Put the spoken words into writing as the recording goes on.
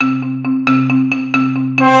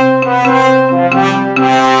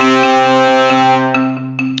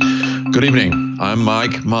Good evening. I'm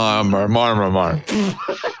Mike Mar.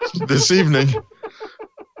 This evening,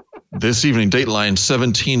 Dateline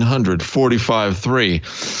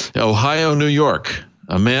 1700-45-3, Ohio, New York.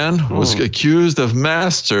 A man was accused of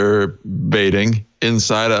masturbating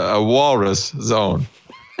inside a walrus zone.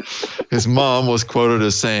 His mom was quoted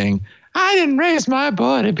as saying, "I didn't raise my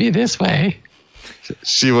boy to be this way."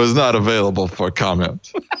 She was not available for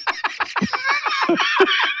comment.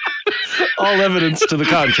 All evidence to the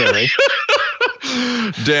contrary.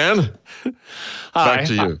 Dan, Hi, back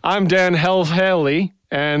to you. I'm Dan Haley,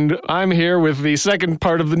 and I'm here with the second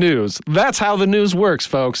part of the news. That's how the news works,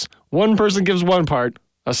 folks. One person gives one part,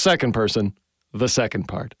 a second person, the second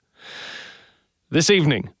part. This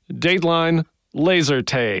evening, Dateline laser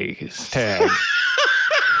tag.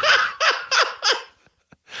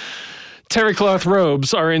 Terry cloth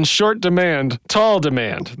robes are in short demand, tall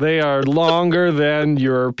demand. They are longer than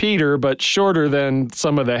your Peter, but shorter than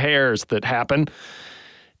some of the hairs that happen.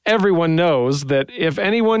 Everyone knows that if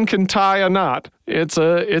anyone can tie a knot, it's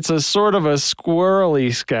a sort of a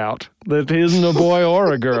squirrely scout that isn't a boy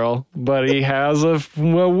or a girl, but he has a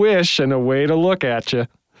wish and a way to look at you.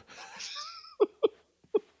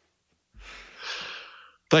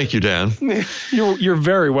 Thank you, Dan. You're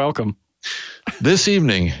very welcome. This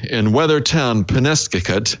evening in Weathertown,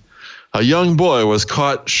 Pennsylvania, a young boy was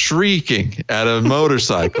caught shrieking at a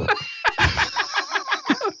motorcycle.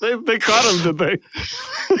 They caught him, did they?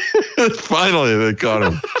 Finally, they caught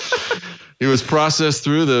him. He was processed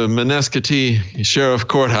through the Maneskete Sheriff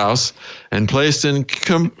Courthouse and placed in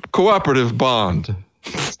cooperative bond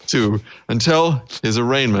until his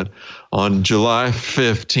arraignment on July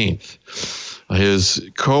 15th. His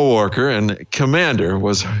co-worker and commander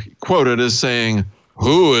was quoted as saying,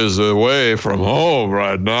 "Who is away from home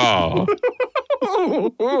right now?"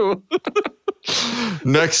 The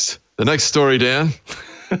next story, Dan.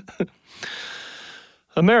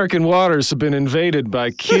 American waters have been invaded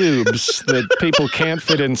by cubes that people can't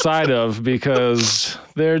fit inside of because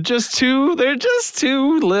they're just too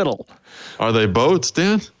little. Are they boats,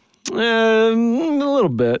 Dan? A little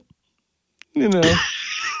bit. You know.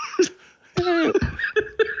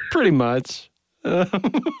 Pretty much.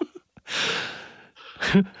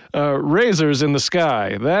 Razors in the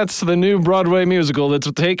Sky. That's the new Broadway musical that's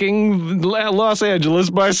taking Los Angeles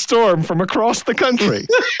by storm from across the country.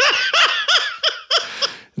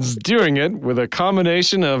 It's doing it with a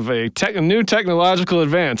combination of a new technological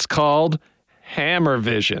advance called Hammer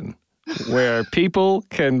Vision, where people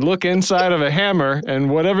can look inside of a hammer and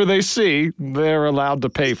whatever they see, they're allowed to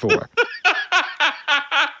pay for.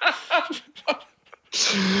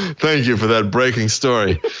 Thank you for that breaking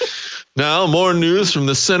story. Now, more news from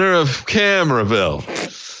the center of Cameraville.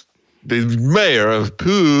 The mayor of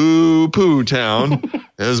Poo Poo Town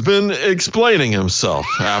has been explaining himself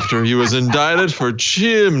after he was indicted for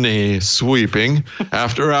chimney sweeping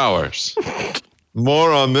after hours.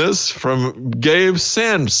 More on this from Gabe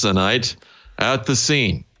Samsonite at the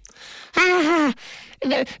scene.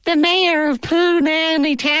 The mayor of Poo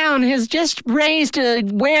Town has just raised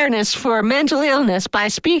awareness for mental illness by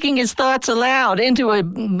speaking his thoughts aloud into a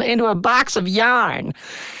box of yarn.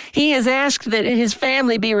 He has asked that his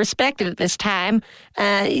family be respected at this time,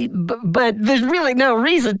 but there's really no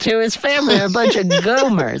reason to. His family are a bunch of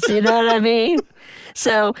gomers, you know what I mean?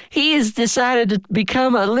 So he has decided to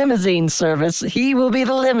become a limousine service. He will be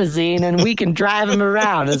the limousine, and we can drive him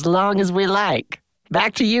around as long as we like.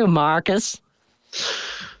 Back to you, Marcus.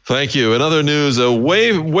 Thank you. In other news, a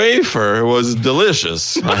wafer was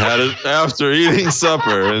delicious. I had it after eating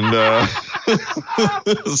supper, and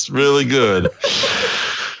it's really good.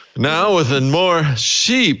 Now, with more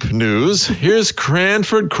sheep news, here's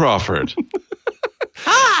Cranford Crawford.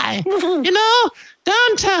 Hi. You know,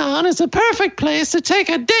 downtown is a perfect place to take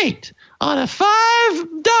a date on a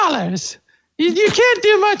 $5. You can't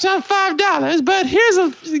do much on $5, but here's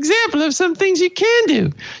an example of some things you can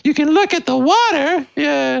do. You can look at the water.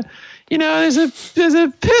 You know, there's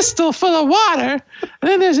a pistol full of water,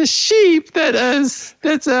 and then there's a sheep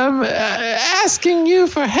that's asking you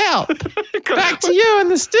for help. Back to you in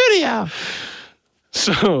the studio.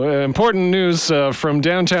 So, important news from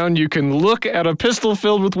downtown. You can look at a pistol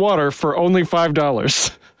filled with water for only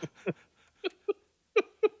 $5.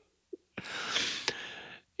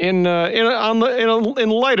 In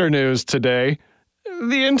lighter news today,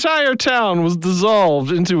 the entire town was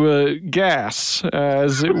dissolved into a gas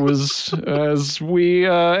as we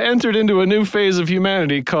entered into a new phase of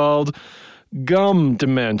humanity called Gum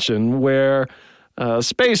Dimension, where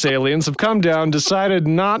space aliens have come down, decided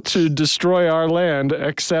not to destroy our land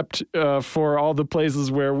except for all the places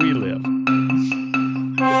where we live.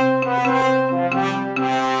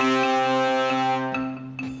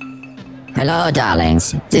 Hello,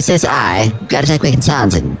 darlings. This is I, Gartek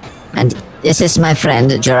Townsend, and this is my friend,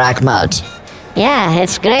 Jorak Malt. Yeah,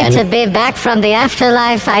 it's great to be back from the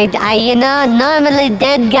afterlife. Normally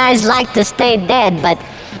dead guys like to stay dead, but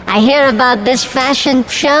I hear about this fashion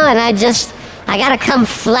show and I gotta come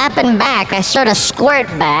flapping back. I sort of squirt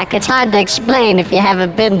back. It's hard to explain if you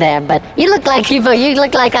haven't been there, but you look like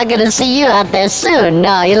I'm gonna see you out there soon.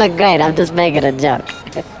 No, you look great. I'm just making a joke.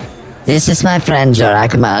 This is my friend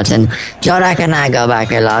Jorak Malton. Jorak and I go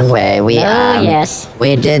back a long way. Yes.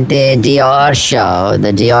 We did the Dior show,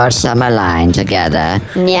 the Dior summer line together.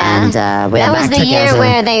 Yeah. And we're that back was the together. year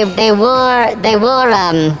where they wore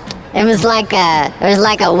it was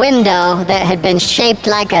like a window that had been shaped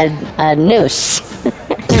like a noose.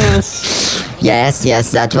 Yes,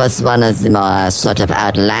 that was one of the more sort of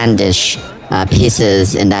outlandish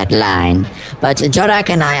pieces in that line. But Jorak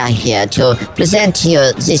and I are here to present to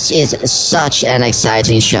you, this is such an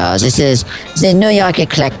exciting show. This is the New York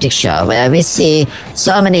Eclectic Show, where we see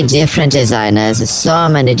so many different designers, so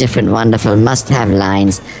many different wonderful must-have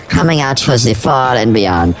lines coming out for the fall and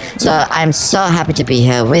beyond. So I'm so happy to be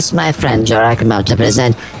here with my friend Jorak Malt to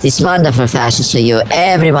present this wonderful fashion to you.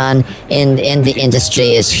 Everyone in the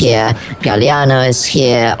industry is here. Galliano is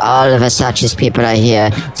here. All of Versace's people are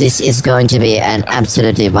here. This is going to be an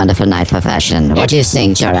absolutely wonderful night for fashion. What do you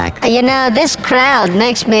think, Jorak? This crowd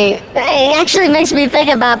makes me think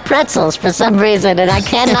about pretzels for some reason, and I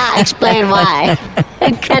cannot explain why.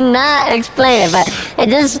 I cannot explain it, but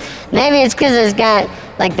maybe it's because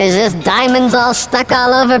there's just diamonds all stuck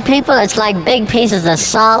all over people. It's like big pieces of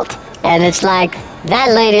salt, and it's like,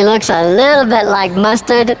 that lady looks a little bit like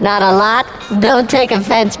mustard, not a lot. Don't take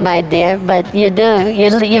offense, my dear, but you do.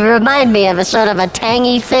 You remind me of a sort of a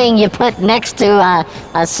tangy thing you put next to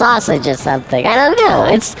a sausage or something. I don't know.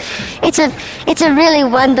 It's a really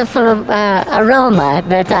wonderful aroma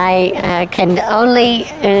that I can only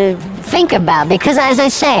think about because, as I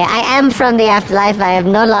say, I am from the afterlife. I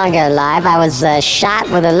am no longer alive. I was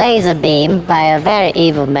shot with a laser beam by a very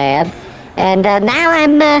evil man, and now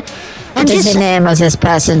I'm What is the name of this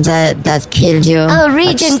person that killed you? Oh,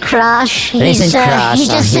 Regent Crush. Regent Crush.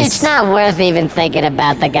 It's not worth even thinking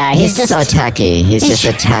about the guy. He's just so tacky. He's just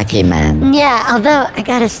a tacky man. Yeah, although I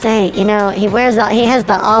gotta say, he has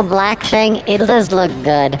the all black thing. It does look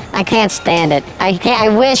good. I can't stand it. I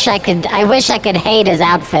wish I could hate his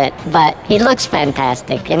outfit, but he looks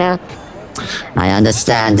fantastic, I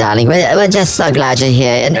understand, darling. We're just so glad you're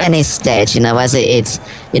here in any stage, whether it's,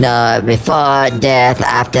 before death,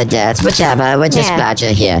 after death, whichever. We're just glad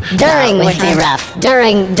you're here. During would be rough.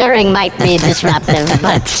 During might be disruptive,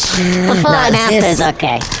 but before and after is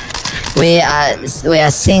okay. We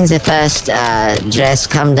are seeing the first dress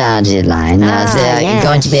come down the line. There are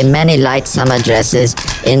going to be many light summer dresses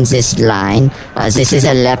in this line. This is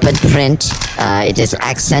a leopard print. It is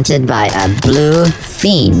accented by a blue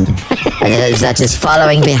fiend that is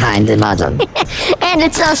following behind the model. And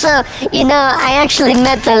it's also, I actually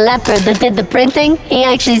met the leopard that did the printing. He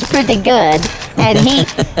actually is pretty good. And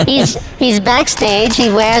he's backstage. He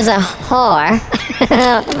wears a whore.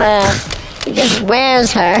 He just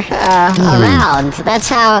wears her around. That's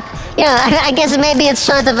how, I guess maybe it's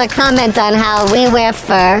sort of a comment on how we wear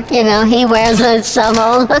fur. He wears some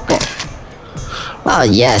old hooker. Oh,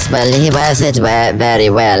 yes. Well, he wears it very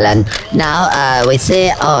well. And now we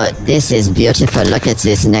say, this is beautiful. Look at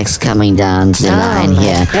this next coming down the line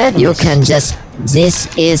here. Goodness. You can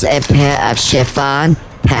this is a pair of chiffon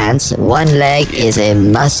pants. One leg is a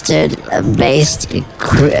mustard-based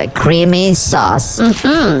creamy sauce.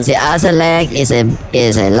 Mm-hmm. The other leg is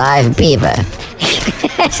a live beaver.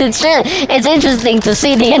 It's interesting to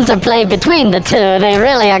see the interplay between the two. They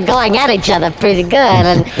really are going at each other pretty good.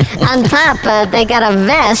 And on top, they got a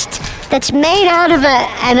vest that's made out of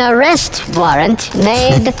an arrest warrant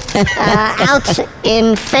made out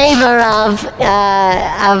in favor of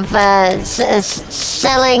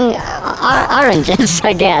selling oranges,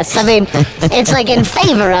 I guess. I mean, it's like in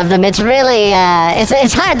favor of them. It's really,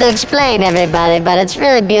 it's hard to explain, everybody, but it's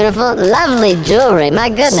really beautiful. Lovely jewelry, my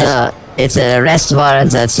goodness. So it's an arrest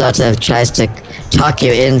warrant that sort of tries to talk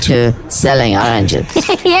you into selling oranges.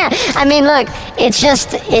 Yeah, I mean, look, it's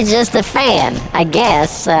just a fan, I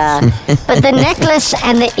guess. But the necklace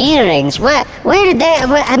and the earrings, where did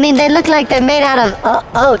they look like they're made out of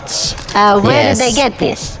oats. Where did they get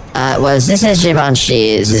this? Well, this is Givenchy.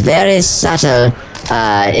 It's very subtle.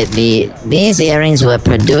 These earrings were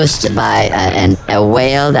produced by a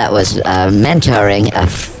whale that was mentoring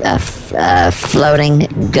a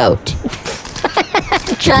floating goat.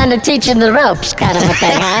 Trying to teach him the ropes, kind of a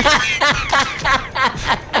thing, huh?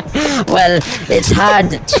 Well, it's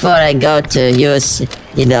hard for a goat to use,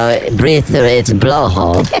 breathe through its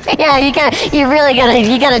blowhole. Yeah, you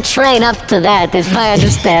gotta train up to that, is my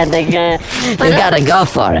understanding. You gotta go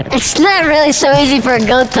for it. It's not really so easy for a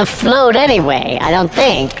goat to float anyway, I don't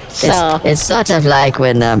think. So It's sort of like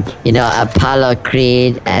when, Apollo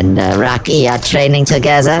Creed and Rocky are training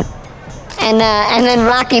together. and then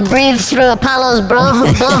Rocky breathes through Apollo's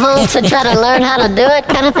blowhole to try to learn how to do it,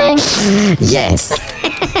 kind of thing. Yes.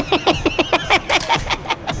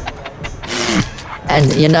 And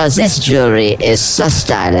this jewelry is so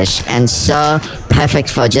stylish and so perfect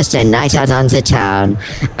for just a night out on the town.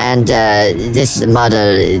 And this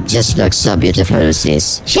model just looks so beautiful,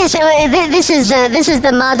 sis. Yes, this is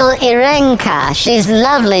the model Irenka. She's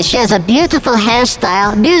lovely. She has a beautiful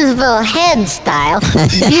hairstyle, beautiful head style,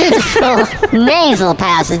 beautiful nasal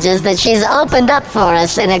passages that she's opened up for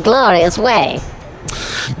us in a glorious way.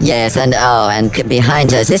 Yes, and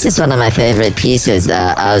behind us, this is one of my favorite pieces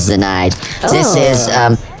of the night. This is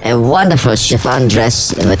a wonderful chiffon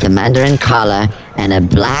dress with a mandarin collar and a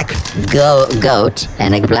black goat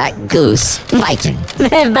and a black goose fighting.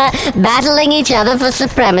 Battling each other for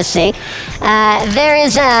supremacy.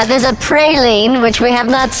 There's a praline, which we have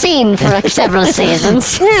not seen for several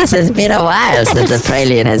seasons. Yes, it's been a while since the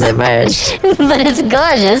praline has emerged. But it's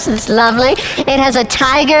gorgeous. It's lovely. It has a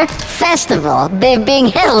tiger festival being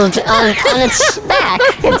held on its back.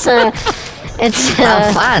 It's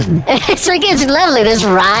How fun. It's lovely. There's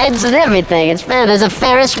rides and everything. It's fun. There's a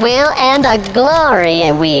Ferris wheel and a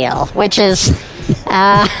glory wheel, which is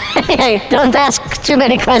don't ask too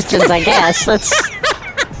many questions, I guess.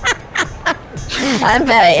 I'm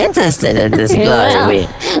very interested in this glory wheel.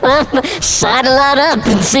 Well, sidle on up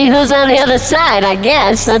and see who's on the other side, I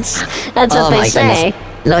guess. That's what they say. Goodness.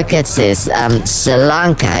 Look at this.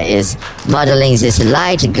 Solanka is modeling this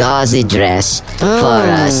light gauzy dress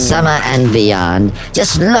for summer and beyond.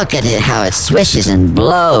 Just look at it, how it swishes and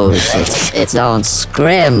blows its own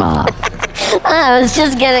scrim off. I was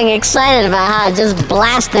just getting excited about how it just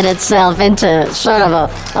blasted itself into sort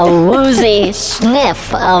of a woozy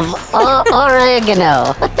sniff of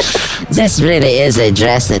oregano. This really is a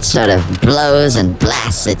dress that sort of blows and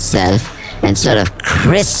blasts itself and sort of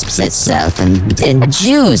crisps itself and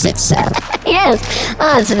endews itself. Yes.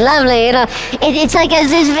 Oh, it's lovely. It's like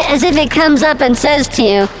as if it comes up and says to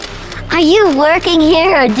you, "Are you working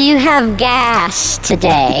here or do you have gas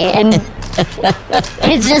today?" And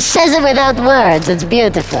it just says it without words. It's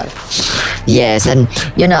beautiful. Yes, and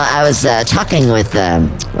I was talking with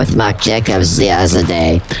Mark Jacobs the other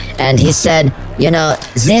day, and he said,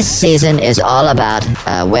 this season is all about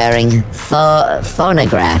wearing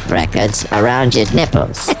phonograph records around your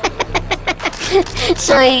nipples.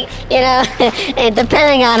 So,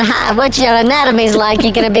 depending on what your anatomy's like,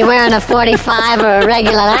 you're going to be wearing a 45 or a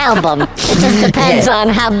regular album. It just depends on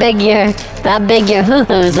how big your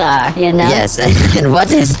hoo-hoos are, Yes, and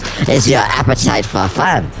what is your appetite for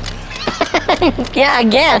fun? Yeah, I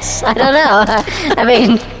guess. I don't know. I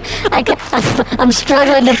mean, I'm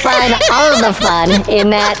struggling to find all the fun in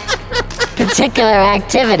that particular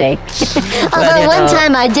activity. Although one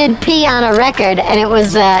time I did pee on a record, and it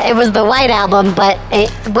was the White Album, but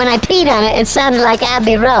when I peed on it, it sounded like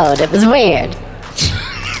Abbey Road. It was weird.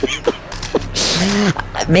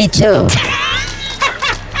 Me too.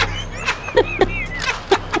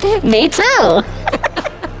 Me too.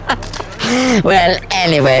 Well,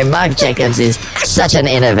 anyway, Mark Jacobs is such an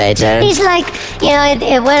innovator. He's like,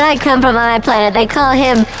 where I come from on my planet, they call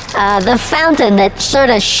him the fountain that sort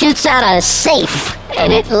of shoots out a safe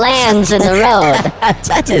and it lands in the road.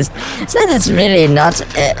 That is really not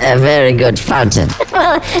a very good fountain.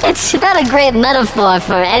 Well, it's not a great metaphor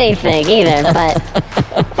for anything either, but...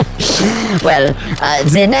 Well,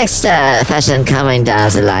 the next fashion coming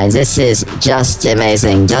down the line, this is just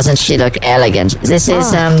amazing. Doesn't she look elegant? This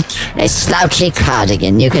is a slouchy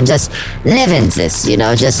cardigan. You can just live in this,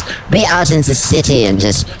 just be out in the city and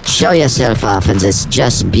just show yourself off, and it's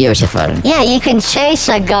just beautiful. Yeah, you can chase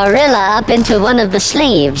a gorilla up into one of the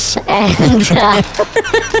sleeves, and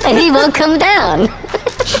he won't come down.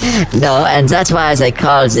 No, and that's why they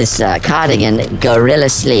call this cardigan gorilla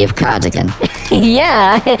sleeve cardigan.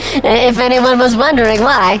 Yeah, if anyone was wondering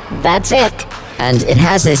why, that's it. And it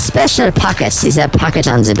has a special pocket. See that pocket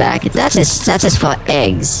on the back? That is for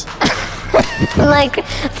eggs. Like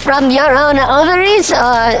from your own ovaries,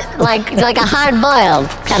 or like a hard-boiled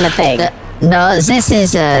kind of thing? No, this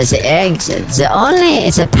is the eggs.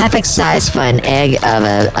 It's a perfect size for an egg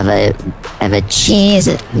of a cheese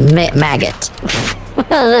maggot.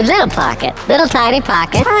 Well, the little pocket. Little tiny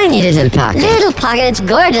pocket. Tiny little pocket. Little pocket. It's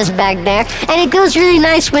gorgeous back there. And it goes really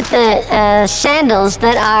nice with the sandals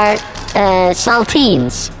that are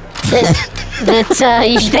saltines.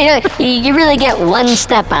 You really get one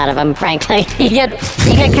step out of them, frankly. You get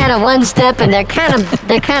kind of one step, and they're kind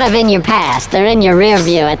of in your past. They're in your rear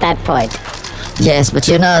view at that point. Yes, but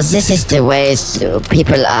this is the way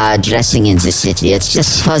people are dressing in the city. It's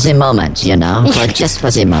just for the moment, just for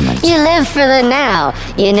the moment. You live for the now,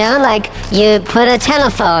 like you put a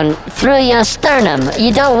telephone through your sternum.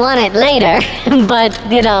 You don't want it later, but,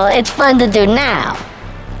 it's fun to do now.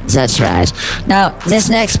 That's right. Now, this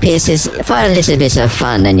next piece is for a little bit of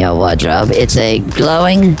fun in your wardrobe. It's a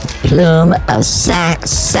glowing plume of sap.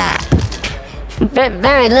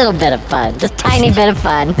 Very little bit of fun. Just tiny bit of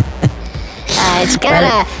fun. It's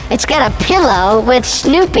got a pillow with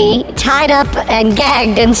Snoopy tied up and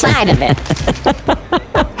gagged inside of it.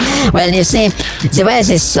 Well, you see, the way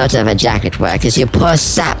this sort of a jacket works is you pour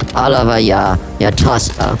sap all over your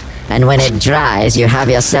torso, and when it dries, you have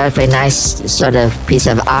yourself a nice sort of piece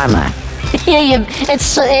of armor. Yeah, in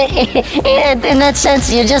that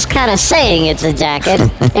sense, you're just kind of saying it's a jacket.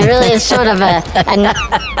 It really is sort of a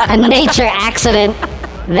nature accident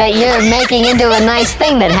that you're making into a nice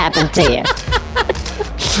thing that happened to you.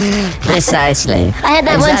 Precisely. I had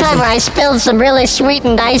that one time where I spilled some really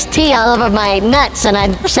sweetened iced tea all over my nuts, and I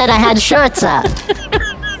said I had shorts on.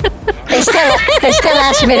 They still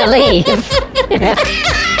asked me to leave.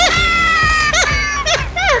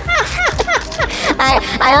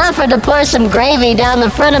 I offered to pour some gravy down the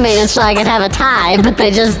front of me just so I could have a tie, but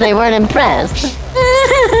they weren't impressed.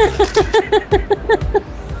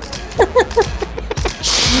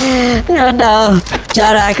 No,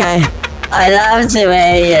 Jorak, I love the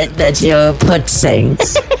way that you put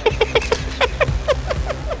things.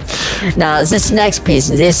 Now, this next piece,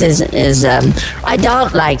 this is I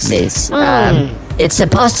don't like this. It's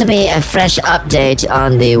supposed to be a fresh update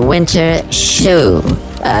on the winter shoe,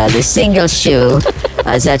 the single shoe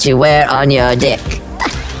that you wear on your dick.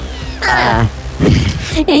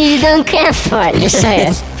 You don't care for it, you say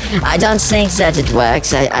it. I don't think that it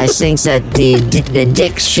works. I think that the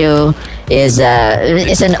dick shoe is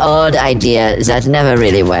an old idea that never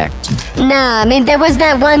really worked. No, I mean, there was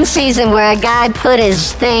that one season where a guy put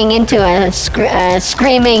his thing into a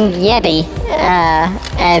screaming Yeti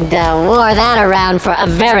and wore that around for a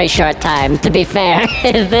very short time, to be fair.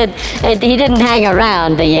 He didn't hang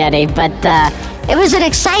around, the Yeti, but it was an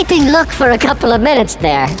exciting look for a couple of minutes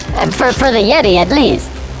there, for the Yeti at least.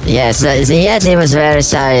 Yes, the Yeti was very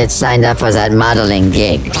sorry it signed up for that modeling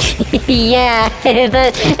gig. Yeah,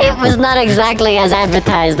 it was not exactly as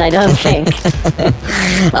advertised, I don't think.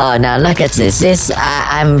 Oh, now look at this.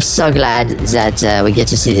 I'm so glad that we get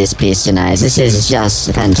to see this piece tonight. This is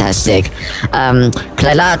just fantastic.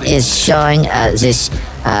 Clalotte is showing this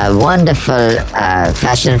wonderful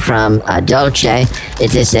fashion from Dolce.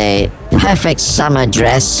 It is a perfect summer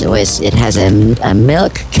dress it has a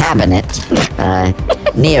milk cabinet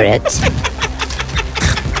near it.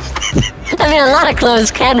 I mean, a lot of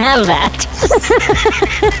clothes can have that.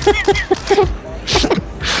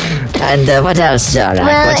 And what else, Jorak?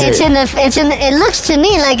 Well, it looks to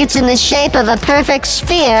me like it's in the shape of a perfect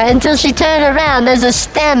sphere until she turned around. There's a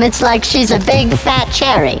stem. It's like she's a big fat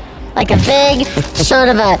cherry. Like a big, sort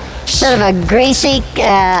of a greasy,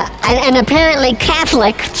 and apparently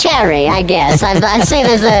Catholic cherry, I guess. I see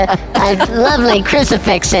there's a lovely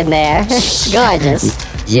crucifix in there. It's gorgeous.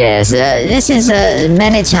 Yes, this is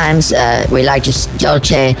many times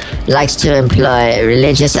Dolce likes to employ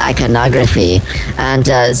religious iconography, and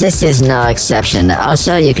this is no exception.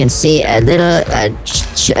 Also, you can see a little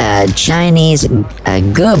Chinese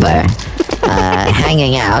goober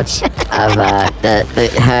hanging out of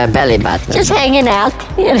her belly button. Just hanging out,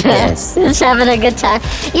 Yes. Just having a good time.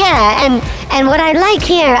 Yeah, and what I like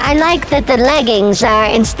here, I like that the leggings are,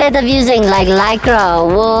 instead of using like lycra or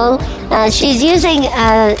wool, she's using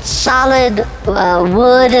solid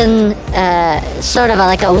wooden, sort of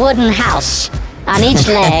like a wooden house on each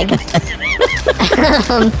leg.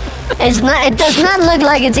 It does not look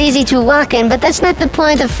like it's easy to walk in, but that's not the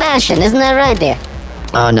point of fashion, isn't that right, dear?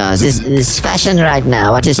 Oh no, this fashion right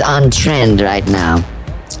now, what is on trend right now,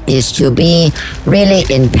 is to be really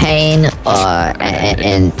in pain or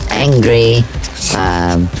angry.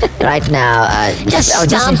 Right now, just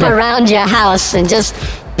stomp around your house and just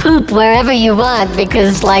poop wherever you want,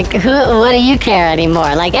 because what do you care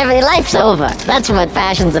anymore? Like life's over. That's what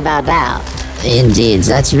fashion's about now. Indeed,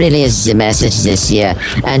 that really is the message this year.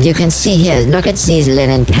 And you can see here, look at these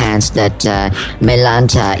linen pants that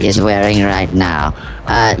Melanta is wearing right now.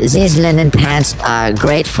 These linen pants are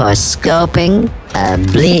great for scoping,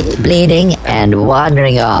 bleeding, and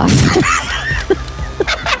wandering off.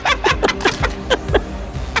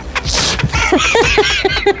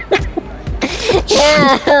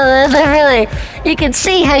 Yeah, they're really. You can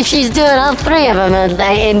see how she's doing all three of them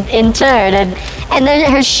in turn, and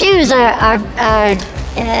her shoes are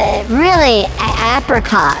really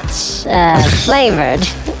apricots flavored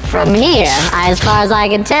from here, as far as I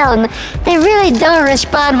can tell, and they really don't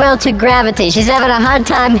respond well to gravity. She's having a hard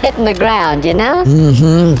time hitting the ground, you know?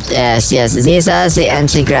 Mm-hmm. Yes. These are the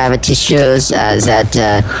anti-gravity shoes that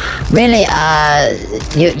really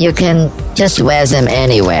you can just wear them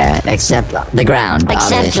anywhere except the ground.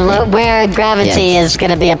 Except where gravity is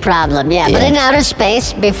going to be a problem, yeah. But in outer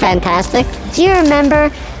space, be fantastic. Do you remember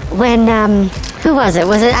when, who was it?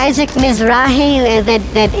 Was it Isaac Mizrahi?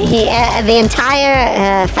 That he, the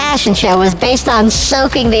entire fashion show was based on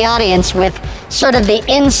soaking the audience with sort of the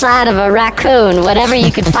inside of a raccoon, whatever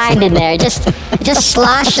you could find in there. Just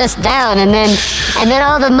sloshed us down, and then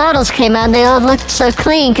all the models came out, and they all looked so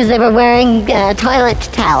clean because they were wearing toilet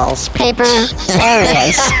towels, paper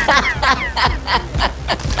areas.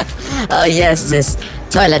 Oh yes, this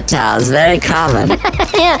toilet towels, very common.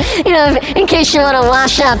 Yeah, in case you want to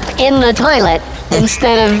wash up in the toilet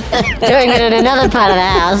instead of doing it in another part of the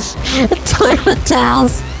house. Toilet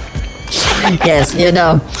towels. Yes,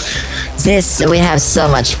 we have so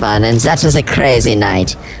much fun, and that was a crazy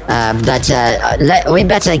night. But we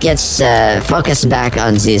better get focused back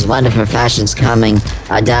on these wonderful fashions coming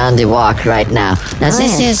down the walk right now. Now,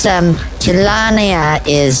 this is Tilania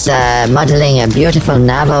is modeling a beautiful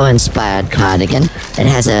Navajo-inspired cardigan. It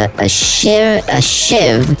has a shiv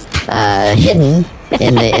hidden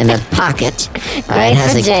in the pocket. Great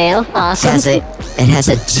for jail. Awesome. It has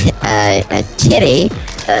a titty.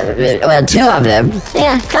 Well, two of them.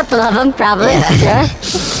 Yeah, a couple of them, probably. Yeah.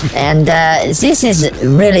 Sure. And this is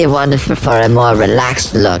really wonderful for a more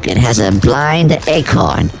relaxed look. It has a blind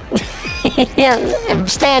acorn. Yeah,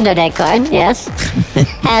 standard acorn, yes.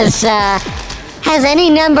 Has any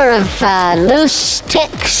number of loose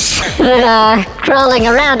ticks that are crawling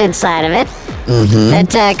around inside of it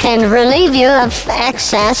that can relieve you of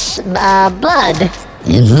excess blood.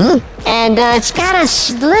 Mm-hmm. And it's got a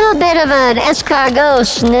little bit of an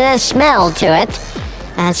escargot smell to it.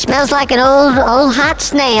 It smells like an old hot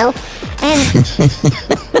snail, and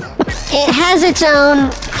it has its own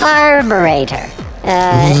carburetor.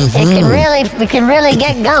 It can really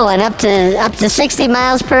get going up to 60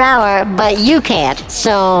 miles per hour, but you can't.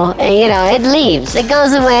 So it leaves, it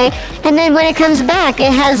goes away, and then when it comes back,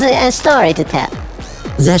 it has a story to tell.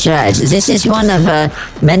 That's right. This is one of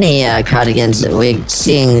many cardigans that we're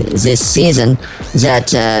seeing this season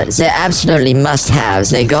that they absolutely must have.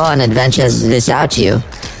 They go on adventures without you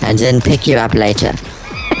and then pick you up later.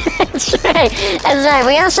 That's right.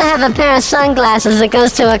 We also have a pair of sunglasses that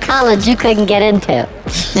goes to a college you couldn't get into.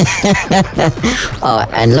 Oh,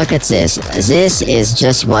 and look at this. This is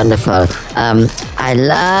just wonderful. I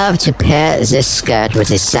love to pair this skirt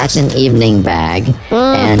with a satin evening bag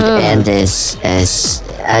and this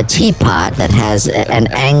a teapot that has an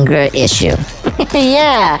anger issue.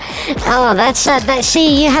 Yeah. Oh, that's that.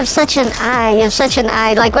 See, you have such an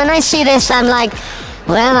eye. Like when I see this, I'm like,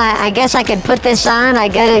 well, I guess I could put this on. I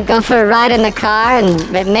gotta go for a ride in the car,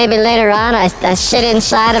 and maybe later on I sit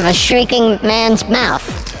inside of a shrieking man's mouth.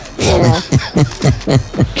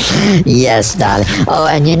 Yes, darling. Oh,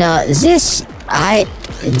 and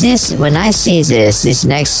when I see this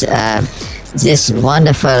next this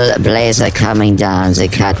wonderful blazer coming down the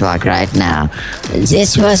catwalk right now,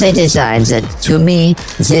 this was a design that, to me,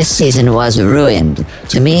 this season was ruined.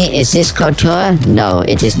 To me, is this couture? No,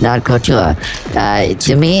 it is not couture.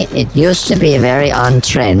 To me, it used to be very on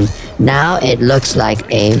trend. Now it looks like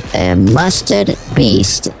a mustard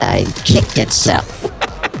beast kicked itself.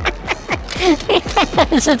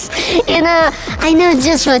 I know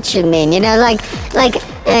just what you mean.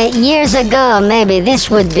 Years ago, maybe this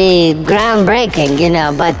would be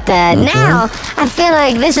groundbreaking, but now I feel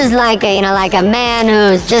like this is like a man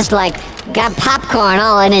who's just got popcorn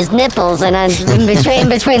all in his nipples and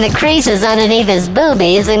between the creases underneath his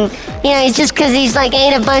boobies, and it's just because he's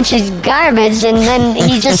ate a bunch of garbage, and then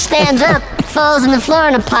he just stands up, falls on the floor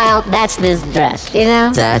in a pile. That's this dress,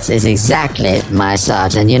 That is exactly my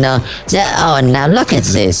thought. And now look at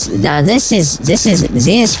this. Now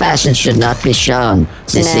these fashions should not be shown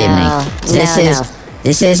this evening.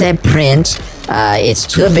 This is a print It's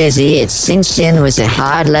too busy. It's cinched in with a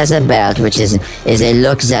hard leather belt, which is a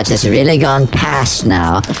look that has really gone past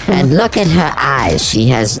now. And look at her eyes. She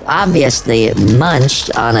has obviously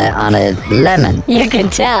munched on a lemon. You can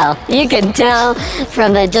tell. You can tell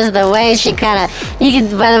from the way she kind of. You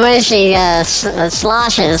can by the way she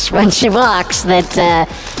sloshes when she walks that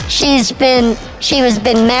she was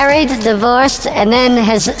been married, divorced, and then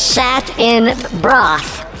has sat in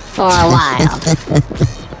broth for a while.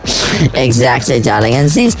 Exactly, darling. And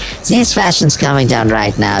these fashions coming down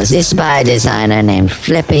right now. This by a designer named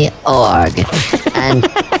Flippy Org. And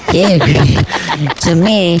to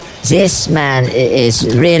me, this man is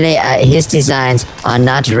really, his designs are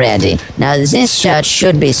not ready. Now, this shirt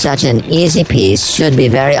should be such an easy piece, should be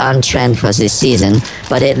very on trend for this season,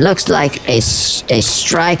 but it looks like a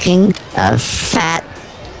striking, fat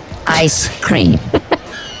ice cream.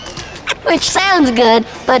 Which sounds good,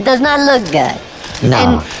 but does not look good.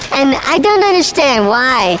 No. And I don't understand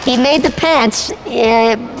why he made the pants.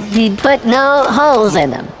 He put no holes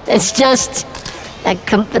in them. It's just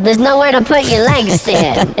there's nowhere to put your legs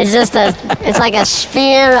in. It's just it's like a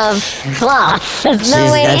sphere of cloth. There's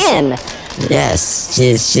no way in. Yes,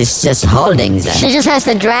 she's just holding them. She just has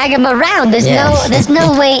to drag him around. There's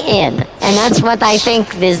no way in, and that's what I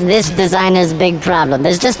think is this designer's big problem.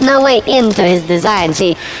 There's just no way into his designs.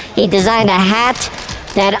 He designed a hat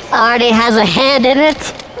that already has a head in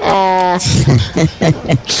it.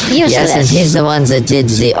 Useless. Yes, and he's the ones that did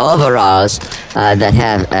the overalls that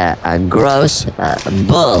have a gross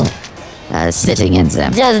bull sitting in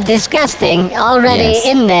them. Just disgusting. Already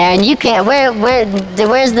in there, and you can't.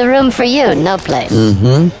 Where's the room for you? No place.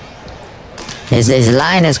 Mm-hmm. His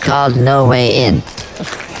line is called "No Way In,"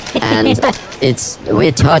 and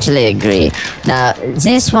we totally agree. Now,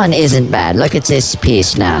 this one isn't bad. Look at this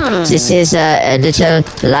piece now. This is a little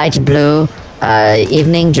light blue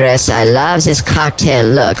evening dress. I love this cocktail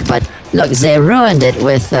look, but look, they ruined it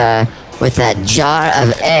with that jar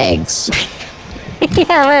of eggs.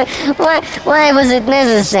 Yeah, why was it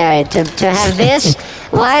necessary to have this?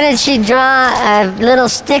 Why did she draw a little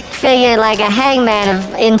stick figure like a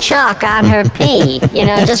hangman in chalk on her P?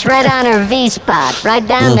 Just right on her V spot, right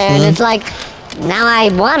down there, and it's like, now I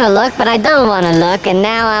want to look, but I don't want to look, and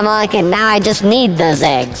now I'm like, and now I just need those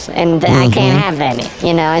eggs, and I can't have any.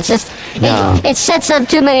 It's just, it sets up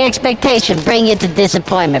too many expectations, bring you to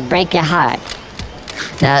disappointment, break your heart.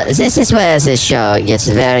 Now, this is where this show gets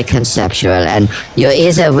very conceptual, and you're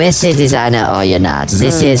either with the designer or you're not.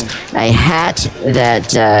 This is a hat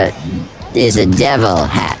that is a devil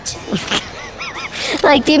hat.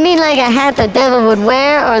 Like, do you mean like a hat the devil would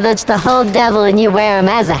wear, or that's the whole devil and you wear him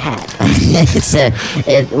as a hat?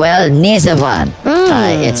 Well, neither one.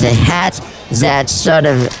 It's a hat that sort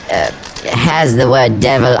of has the word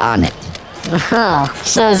devil on it. Oh,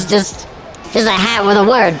 so it's just a hat with a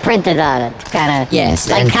word printed on it, kind of. Yes,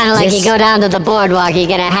 like you go down to the boardwalk, you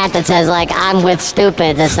get a hat that says like "I'm with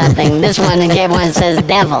stupid" or something. This one says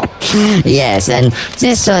 "devil." Yes, and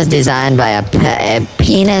this was designed by a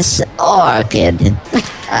penis orchid.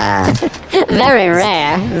 Very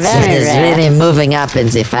rare, very it's rare. Really moving up in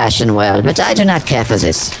the fashion world, but I do not care for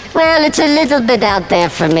this. Well, it's a little bit out there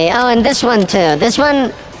for me. Oh, and this one too. This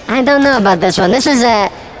one, I don't know about this one. This is a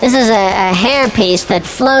hairpiece that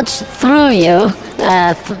floats through you.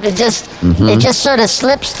 It just sort of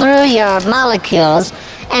slips through your molecules,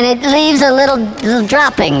 and it leaves a little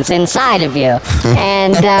droppings inside of you.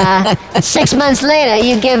 And 6 months later,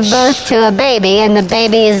 you give birth to a baby, and the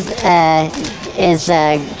baby is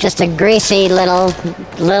just a greasy little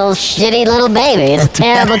shitty little baby. It's a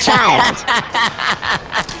terrible child.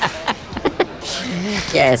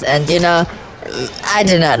 Yes, and I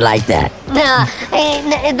do not like that. No,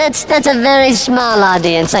 that's a very small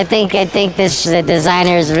audience. I think this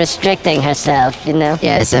designer is restricting herself.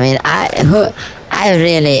 Yes, I mean I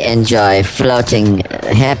really enjoy floating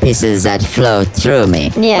hairpieces that float through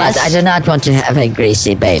me. Yes. But I do not want to have a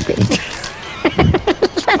greasy baby.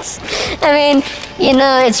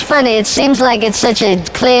 It's funny. It seems like it's such a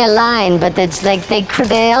clear line, but it's like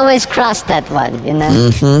they always cross that one,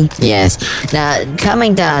 Mm-hmm. Yes. Now,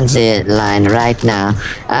 coming down the line right now,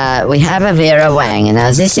 we have a Vera Wang.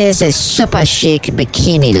 Now, this is a super chic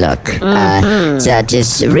bikini look that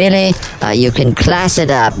is really, you can class it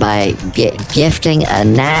up by gifting a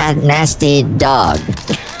nasty dog.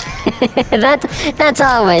 That's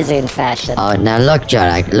always in fashion. Oh, now look,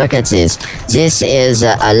 Jorak, look at this. This is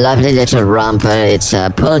a lovely little romper. It's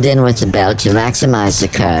pulled in with the belt to maximize the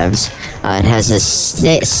curves. It has a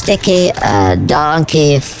sticky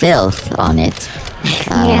donkey filth on it.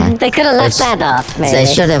 Yeah, they could have left that off, maybe. They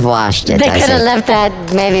should have washed it. They could have left that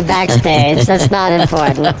maybe backstage. That's not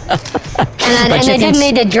important. And they didn't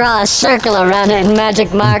need to draw a circle around it in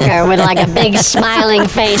magic marker with like a big smiling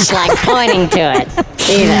face like pointing to it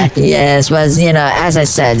either. Yes, well, as I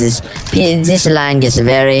said, this line gets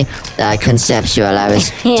very conceptual. I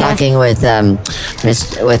was talking with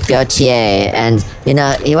Gautier, and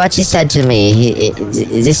what he said to me.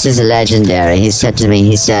 This is legendary. He said to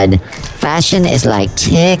me, fashion is like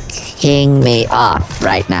ticking me off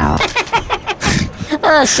right now.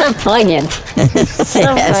 Oh, so poignant.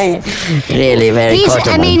 So poignant. Really very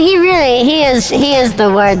quotable. I mean, he is the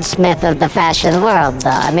wordsmith of the fashion world, though.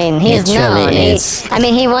 I mean, he's known. Truly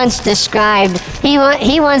he once described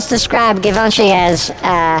Givenchy as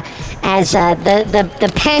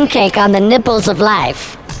the pancake on the nipples of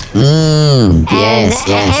life. Yes.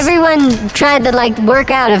 Everyone tried to work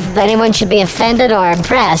out if anyone should be offended or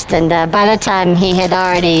impressed, and by that time he had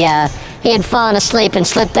already he had fallen asleep and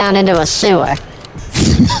slipped down into a sewer.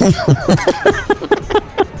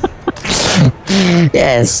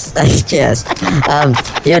 Yes.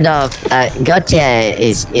 Gautier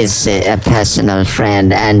is a personal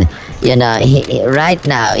friend, and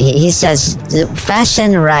he says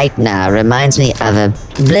fashion right now reminds me of a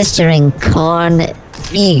blistering corn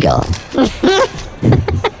eagle.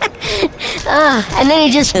 And then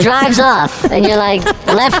he just drives off, and you're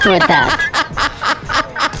left with that.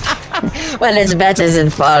 Well, it's better than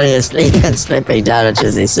falling asleep and slipping down into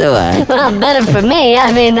the sewer. Well, better for me.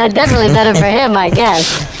 I mean, definitely better for him, I guess.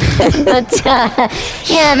 But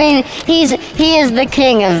he is the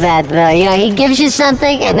king of that, though. He gives you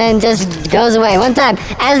something and then just goes away. One time,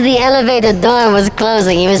 as the elevator door was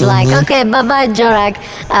closing, he was like, "Okay, bye-bye, Jorak.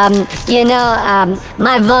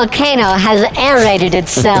 My volcano has aerated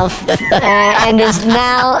itself and is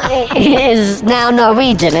now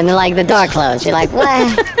Norwegian." And the door closed. You're like,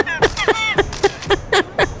 what?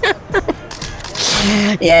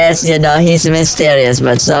 Yes, he's mysterious,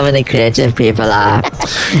 but so many creative people are.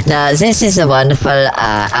 Now, this is a wonderful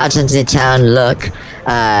out of the town look.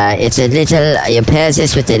 It's you pair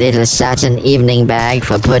this with a little satin evening bag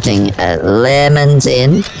for putting lemons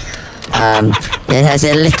in. It has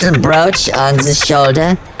a little brooch on the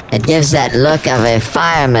shoulder. It gives that look of a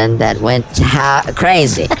fireman that went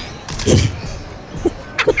crazy.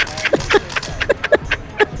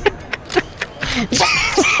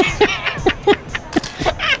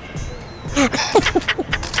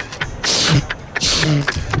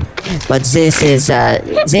 But this is I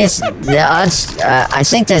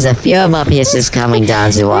think there's a few more pieces coming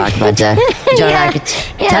down the walk. But Jorak,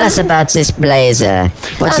 tell us about this blazer.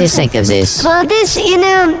 What do you think of this? Well, this when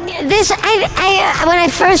I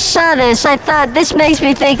first saw this, I thought this makes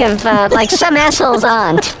me think of some asshole's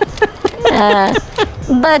aunt.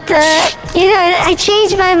 But I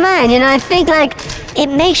changed my mind. I think it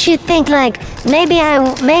makes you think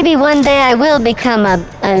maybe one day I will become a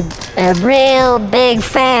real big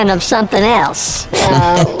fan of something else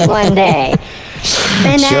one day.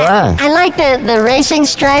 And sure. I like the racing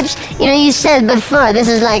stripes. You said before this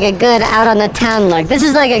is a good out on the town look. This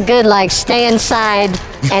is a good stay inside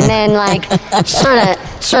and then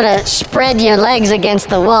sort of spread your legs against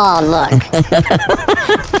the wall look.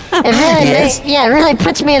 It really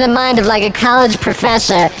puts me in the mind of a college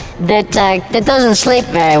professor that doesn't sleep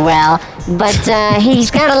very well, but he's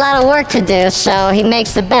got a lot of work to do, so he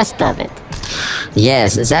makes the best of it.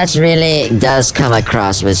 Yes, that really does come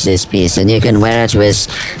across with this piece, and you can wear it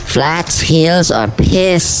with flats, heels, or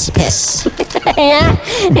piss. Yeah.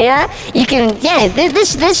 You can. Yeah,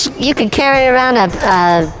 this you can carry around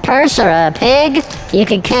a purse or a pig. You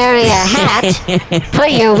can carry a hat.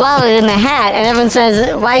 Put your wallet in the hat, and everyone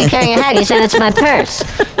says, "Why are you carrying a hat?" You said, "It's my purse."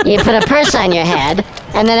 You put a purse on your head,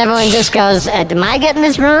 and then everyone just goes, "Am I getting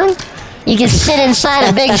this wrong?" You can sit inside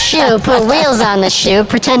a big shoe, put wheels on the shoe,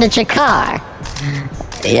 pretend it's your car.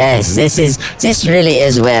 Yes, this really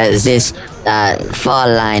is where this fall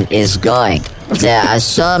line is going. There are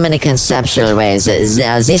so many conceptual ways.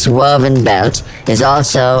 This woven belt is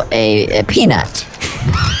also a peanut.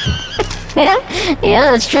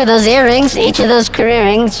 Yeah, that's true. Those earrings, each of those career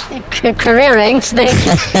rings,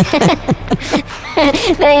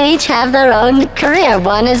 they each have their own career.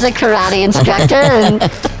 One is a karate instructor, and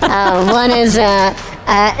one is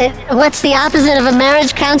what's the opposite of a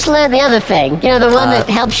marriage counselor? The other thing, the one that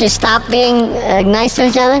helps you stop being nice to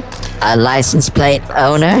each other. A license plate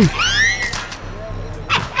owner.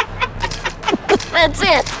 That's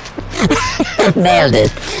it. Nailed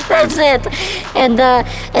it. That's it. And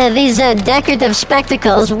these decorative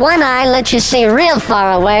spectacles, one eye lets you see real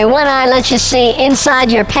far away, one eye lets you see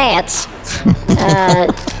inside your pants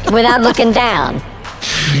without looking down.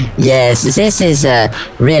 Yes, this is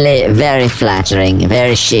really very flattering,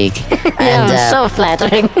 very chic. And so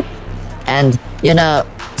flattering. And,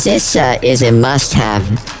 this is a must-have.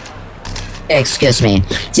 Excuse me.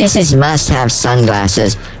 This is must-have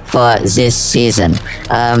sunglasses for this season.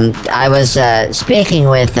 I was speaking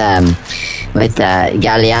with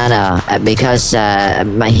Galliano because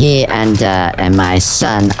he and my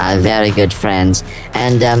son are very good friends,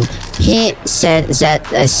 and he said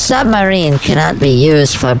that a submarine cannot be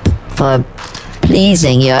used for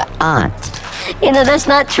pleasing your aunt. That's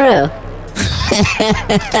not true.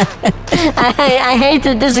 I hate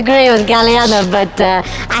to disagree with Galliano, but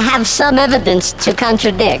I have some evidence to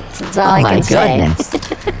contradict. That's all I can say. Goodness.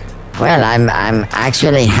 Well, I'm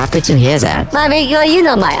actually happy to hear that. I mean, you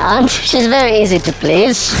know my aunt. She's very easy to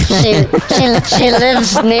please. She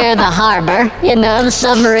lives near the harbor. The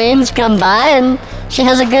submarines come by, and she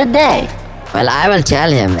has a good day. Well, I will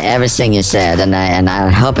tell him everything you said, and I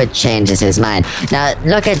hope it changes his mind. Now,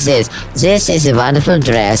 look at this. This is a wonderful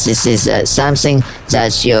dress. This is something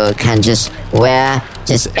that you can just wear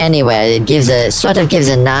just anywhere. It gives a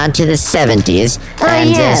nod to the 70s. Oh, and,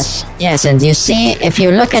 yes. Yes, and you see, if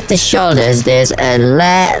you look at the shoulders, there's a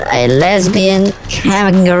lesbian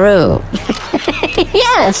kangaroo.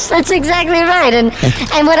 Yes, that's exactly right. And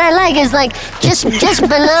what I like is just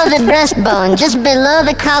below the breastbone, just below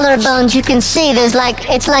the collarbones, you can see it's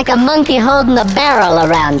like a monkey holding a barrel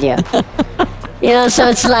around you. So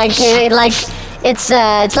it's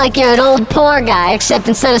it's like you're an old poor guy, except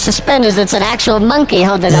instead of suspenders, it's an actual monkey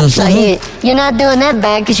holding up. So you're not doing that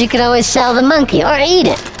bad because you can always sell the monkey or eat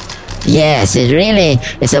it. Yes,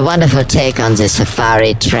 it's a wonderful take on the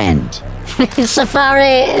safari trend.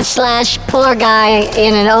 Safari/poor guy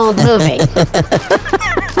in an old movie.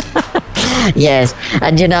 Yes,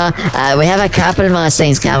 and we have a couple more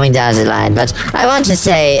things coming down the line, but I want to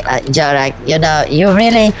say, Jorak, you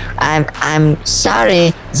really, I'm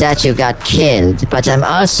sorry that you got killed, but I'm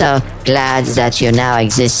also glad that you now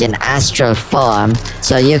exist in astral form,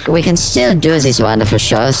 so we can still do these wonderful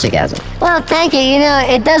shows together. Well, thank you.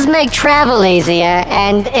 It does make travel easier,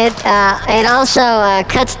 and it also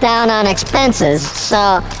cuts down on expenses,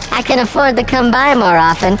 so I can afford to come by more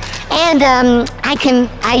often, and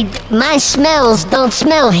my smells don't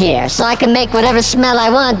smell here, so I can make whatever smell I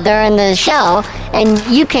want during the show, and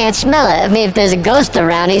you can't smell it. I mean, if there's a ghost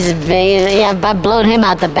around, I blowed him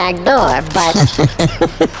out the back door, but...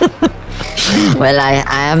 Well,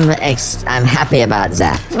 I'm happy about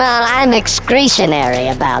that. Well, I'm excretionary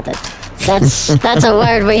about it. That's a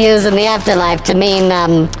word we use in the afterlife to mean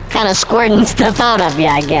kind of squirting stuff out of you,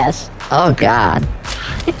 I guess. Oh, God.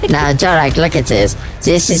 Now, Jorak, look at this.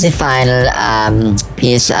 This is the final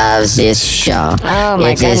piece of this show. Oh,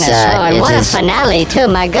 my goodness. And what a finale, too.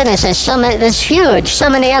 My goodness, there's huge. So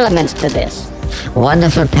many elements to this.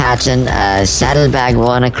 Wonderful pattern, saddlebag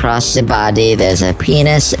worn across the body. There's a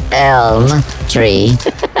penis elm tree.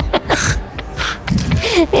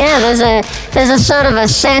 Yeah, there's a sort of a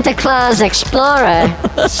Santa Claus explorer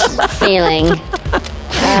feeling.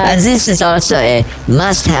 This is also a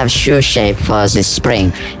must-have shoe shape for the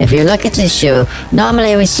spring. If you look at this shoe,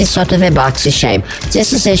 normally we see sort of a boxy shape.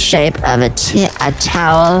 This is a shape of a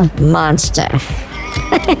towel monster.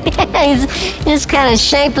 It's kind of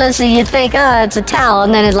shapeless, and you think, oh, it's a towel,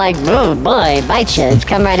 and then it's like, oh boy, bites you, it's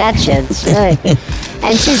come right at you.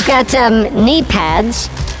 And she's got knee pads,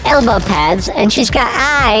 elbow pads, and she's got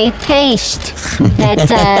eye paste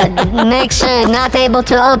that makes her not able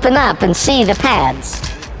to open up and see the pads.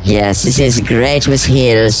 Yes, this is great with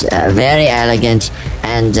heels, very elegant,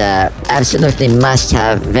 and absolutely must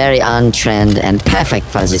have, very on trend, and perfect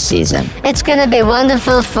for the season. It's going to be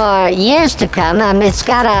wonderful for years to come. It's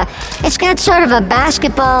got sort of a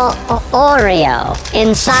basketball Oreo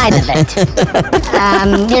inside of it.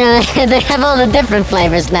 They have all the different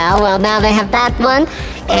flavors now. Well, now they have that one,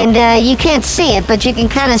 and you can't see it, but you can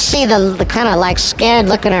kind of see the kind of like scared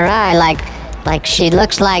look in her eye, like she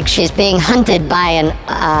looks like she's being hunted by an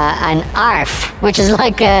ARF, which is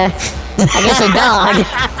like I guess a dog.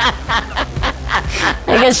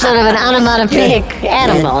 I guess sort of an onomatopoeic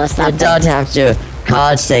animal or something. You don't have to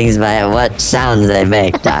call things by what sounds they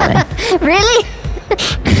make, darling. Really?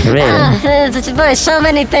 Really? Boy, so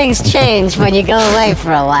many things change when you go away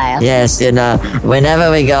for a while. Yes, whenever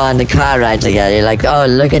we go on the car ride together, you're like, oh,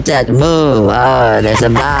 look at that move. Oh, there's a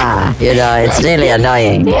bar. It's really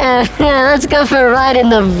annoying. Yeah, let's go for a ride in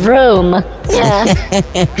the vroom. Yeah.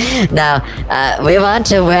 Now, we want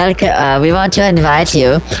to invite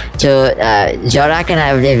you to, Jorak and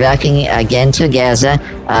I will be working again together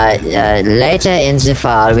later in the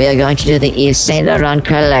fall. We are going to do the Yves Saint Laurent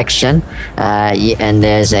collection, and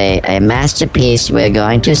there's a masterpiece we're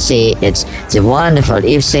going to see. It's the wonderful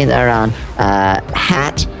Yves Saint Laurent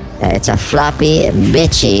hat It's a floppy,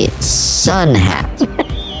 bitchy sun hat.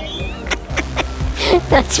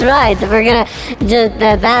 That's right. We're gonna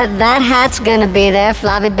that hat's gonna be there.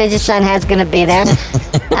 Floppy bitchy sun hat's gonna be there.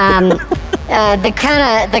 The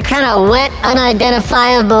kind of wet,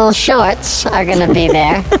 unidentifiable shorts are gonna be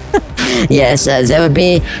there. Yes, there would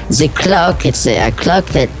be the cloak. It's a cloak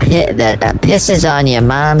that pisses on your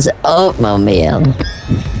mom's oatmeal.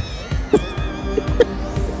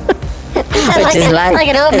 like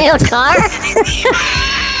an oatmeal car?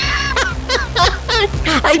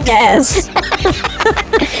 I guess.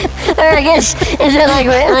 Or I guess, is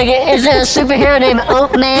there a superhero named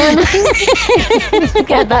Oatman?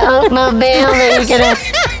 Got the Oatmobile that you get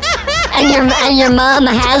and your mom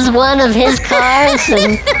has one of his cars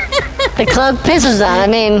and the cloak pisses on. I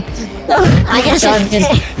mean, I guess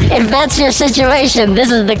if that's your situation,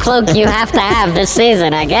 this is the cloak you have to have this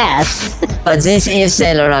season, I guess. But this Yves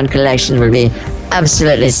Saint Laurent collection will be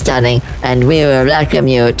absolutely stunning, and we will welcome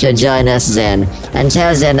you to join us then.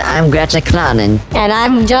 Until then, I'm Greta Clonin. And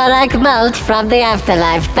I'm Jorak Malt from the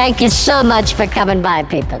Afterlife. Thank you so much for coming by,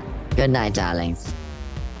 people. Good night, darlings.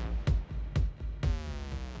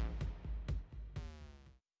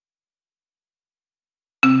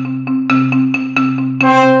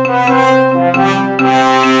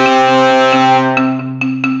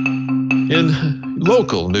 In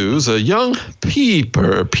local news, a young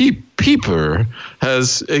peeper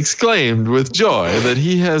has exclaimed with joy that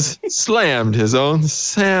he has slammed his own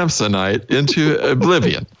Samsonite into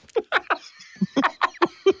oblivion.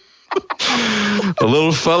 The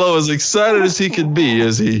little fellow as excited as he could be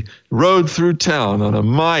as he rode through town on a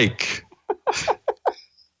mic.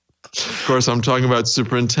 Of course, I'm talking about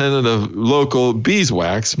Superintendent of Local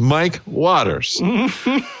Beeswax, Mike Waters.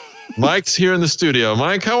 Mike's here in the studio.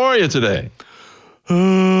 Mike, how are you today?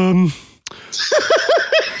 I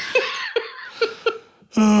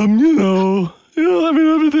mean,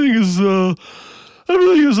 everything is, I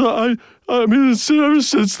mean, it's ever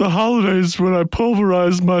since the holidays when I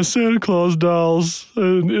pulverized my Santa Claus dolls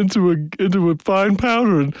into a fine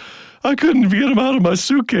powder, and I couldn't get them out of my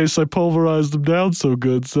suitcase. I pulverized them down so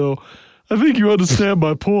good. So I think you understand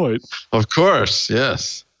my point. Of course,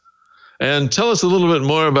 yes. And tell us a little bit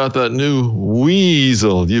more about that new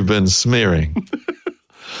weasel you've been smearing.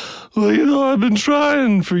 Well, I've been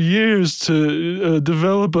trying for years to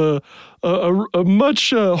develop a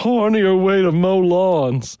much hornier way to mow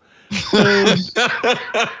lawns.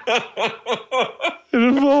 It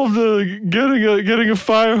involved getting a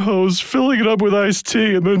fire hose, filling it up with iced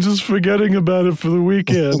tea, and then just forgetting about it for the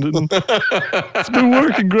weekend. And it's been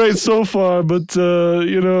working great so far, but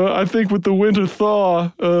I think with the winter thaw,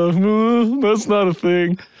 that's not a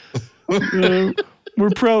thing. We're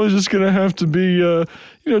probably just gonna have to be,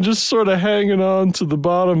 just sort of hanging on to the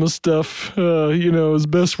bottom of stuff, as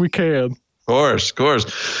best we can. Of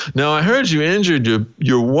course. Now, I heard you injured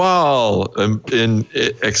your wall in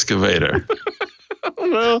excavator.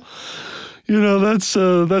 Well, that's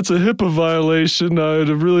a HIPAA violation. I'd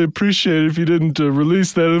really appreciate it if you didn't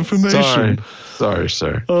release that information. Sorry,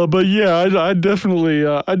 sir. But yeah, I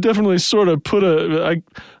definitely sort of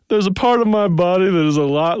there's a part of my body that is a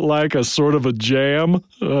lot like a sort of a jam,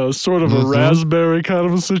 sort of a raspberry kind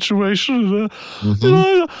of a situation.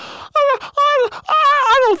 I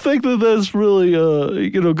don't think that that's really,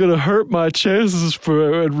 going to hurt my chances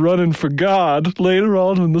for running for God later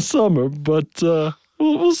on in the summer. But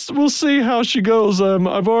we'll see how she goes.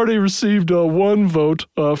 I've already received one vote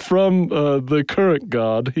from the current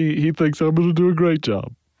God. He thinks I'm going to do a great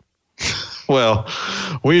job. Well,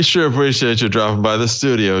 we sure appreciate you dropping by the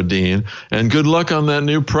studio, Dean, and good luck on that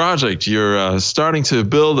new project. You're starting to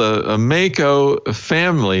build a Mako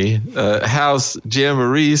family house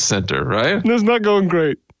jamboree center, right? It's not going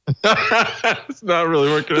great. It's not really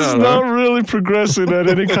working out. It's not really progressing at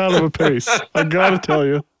any kind of a pace. I gotta tell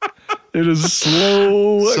you, it is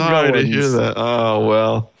slow. Sorry to hear that. Oh,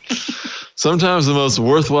 well. Sometimes the most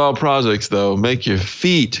worthwhile projects, though, make your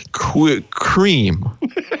feet cream.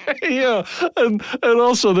 Yeah, and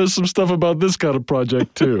also there's some stuff about this kind of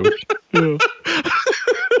project, too. Yeah.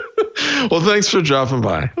 Well, thanks for dropping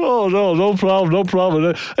by. Oh, no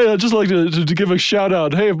problem. Hey, I'd just like to give a shout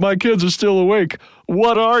out. Hey, if my kids are still awake,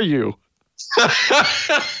 what are you?